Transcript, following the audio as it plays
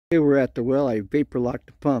Okay, we're at the well. I vapor locked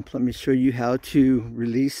the pump. Let me show you how to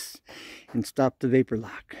release and stop the vapor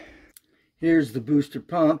lock. Here's the booster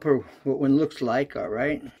pump, or what one looks like. All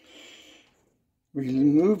right,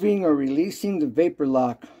 removing or releasing the vapor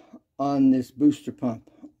lock on this booster pump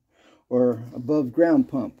or above ground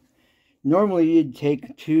pump. Normally you'd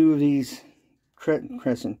take two of these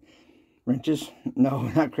crescent wrenches, no,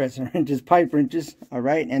 not crescent wrenches, pipe wrenches, all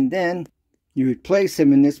right, and then you would place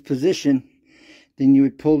them in this position. Then you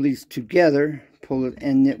would pull these together, pull it,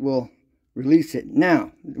 and it will release it.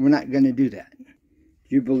 Now, we're not going to do that.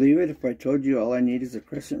 Do you believe it if I told you all I need is a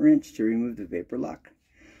crescent wrench to remove the vapor lock?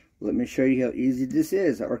 Let me show you how easy this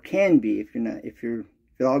is, or can be if it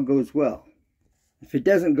all goes well. If it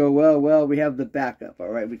doesn't go well, we have the backup, all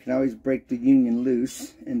right? We can always break the union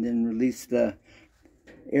loose and then release the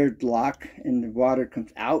AirLock, and the water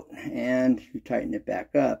comes out, and you tighten it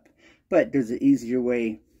back up. But there's an easier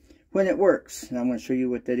way when it works, and I'm going to show you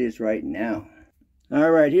what that is right now. All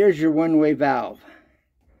right, here's your one-way valve.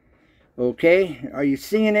 Okay, are you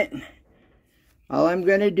seeing it? All I'm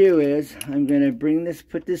going to do is I'm going to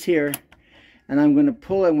put this here, and I'm going to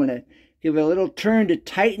pull it. I'm going to give it a little turn to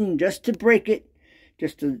tighten, just to break it,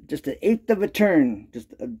 just an eighth of a turn,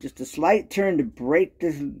 just a slight turn to break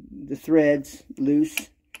the threads loose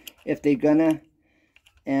if they're gonna,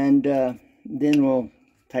 and then we'll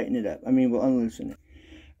tighten it up. We'll unloosen it.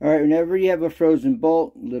 All right, whenever you have a frozen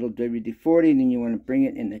bolt, little WD-40, then you want to bring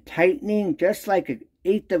it in the tightening, just like an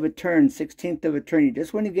eighth of a turn, 16th of a turn. You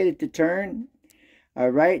just want to get it to turn. All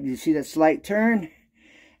right, you see that slight turn?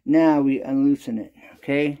 Now we unloosen it,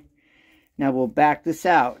 okay? Now we'll back this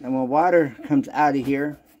out. And when water comes out of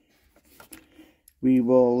here, we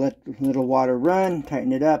will let the little water run,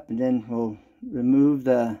 tighten it up, and then we'll remove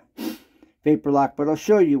the vapor lock. But I'll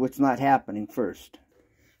show you what's not happening first.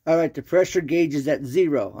 All right, the pressure gauge is at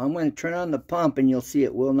 0. I'm going to turn on the pump, and you'll see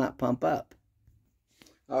it will not pump up.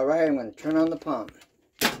 All right, I'm going to turn on the pump.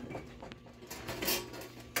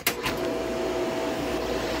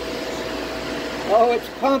 Oh, it's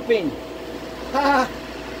pumping. Ha!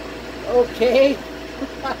 Okay.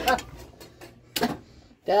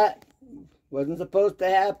 That wasn't supposed to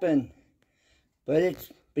happen, but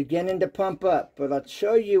it's beginning to pump up. But I'll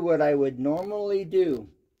show you what I would normally do.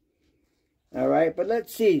 All right, but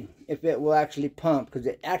let's see if it will actually pump, because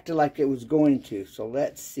it acted like it was going to. So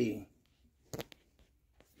let's see.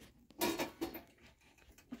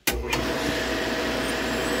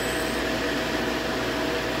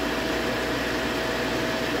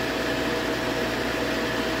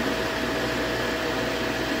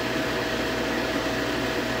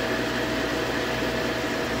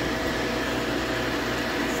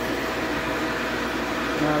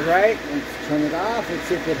 All right, let's turn it off. Let's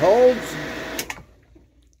see if it holds.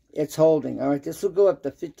 It's holding. All right, this will go up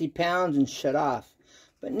to 50 pounds and shut off.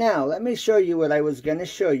 But now, let me show you what I was going to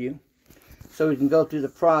show you, so we can go through the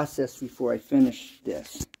process before I finish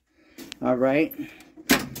this. All right.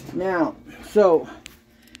 Now, so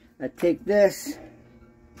I take this.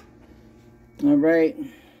 All right.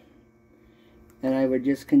 And I would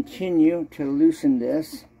just continue to loosen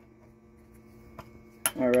this.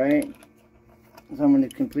 All right. So I'm going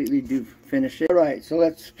to completely finish it. All right, so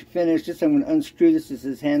let's finish this. I'm going to unscrew this. This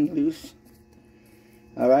is hand loose.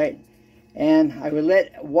 All right, and I would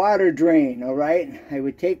let water drain. All right, I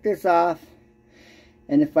would take this off,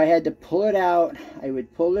 and if I had to pull it out, I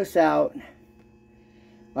would pull this out.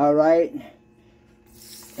 All right,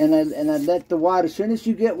 and I'd let the water. As soon as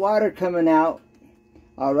you get water coming out,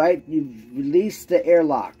 all right, you release the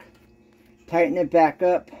AirLock. Tighten it back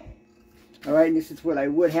up. All right, this is what I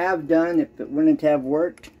would have done if it wouldn't have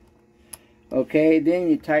worked. Okay, then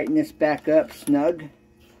you tighten this back up snug.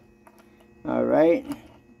 All right.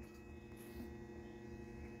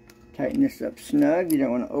 Tighten this up snug. You don't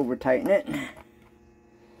want to over tighten it.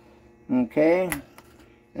 Okay.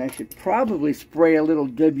 And I should probably spray a little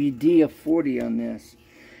WD-40 on this.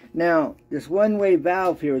 Now, this one-way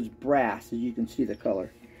valve here is brass, as you can see the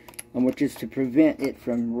color, which is to prevent it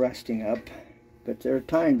from rusting up. But there are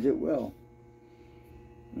times it will.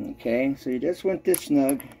 Okay, so you just want this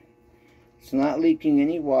snug. It's not leaking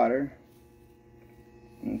any water.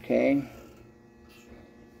 Okay.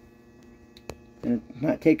 And it's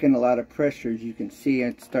not taking a lot of pressure, as you can see.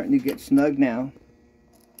 It's starting to get snug now.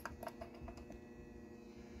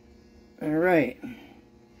 Alright.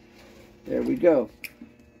 There we go.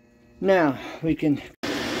 Now, we can...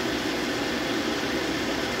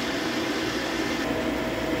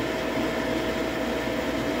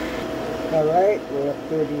 Alright, we're up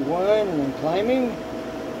 31 and then climbing.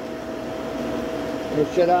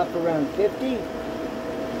 We'll shut off around 50.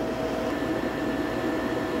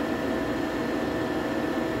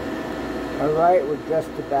 Alright, we're just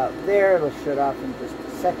about there. It'll shut off in just a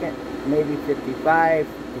second. Maybe 55,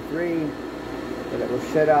 53. But it will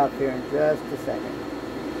shut off here in just a second.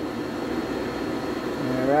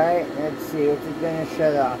 Alright, let's see what's it going to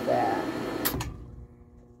shut off at.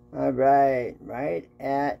 Alright, right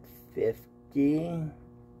at 50.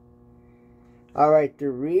 Alright, the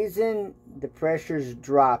reason the pressure's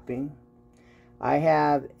dropping, I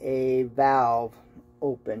have a valve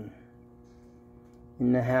open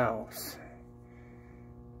in the house.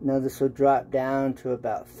 Now this will drop down to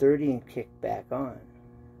about 30 and kick back on.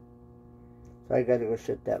 So I gotta go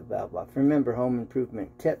shut that valve off. Remember, home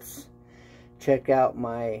improvement tips. Check out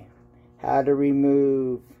my how to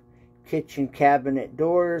remove kitchen cabinet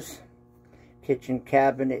doors, kitchen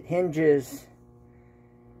cabinet hinges,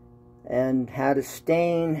 and how to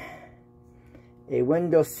stain a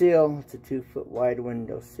window sill. It's a 2-foot wide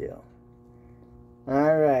window sill.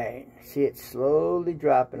 Alright, see it slowly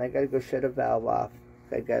dropping. I gotta go shut a valve off.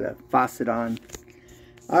 I got a faucet on.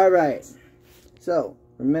 Alright, so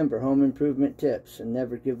remember, home improvement tips, and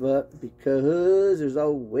never give up, because there's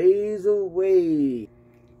always a way.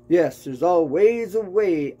 Yes, there's always a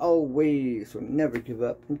way, always. So never give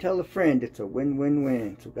up, and tell a friend it's a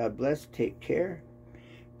win-win-win. So God bless, take care.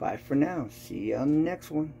 Bye for now. See you on the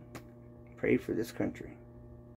next one. Pray for this country.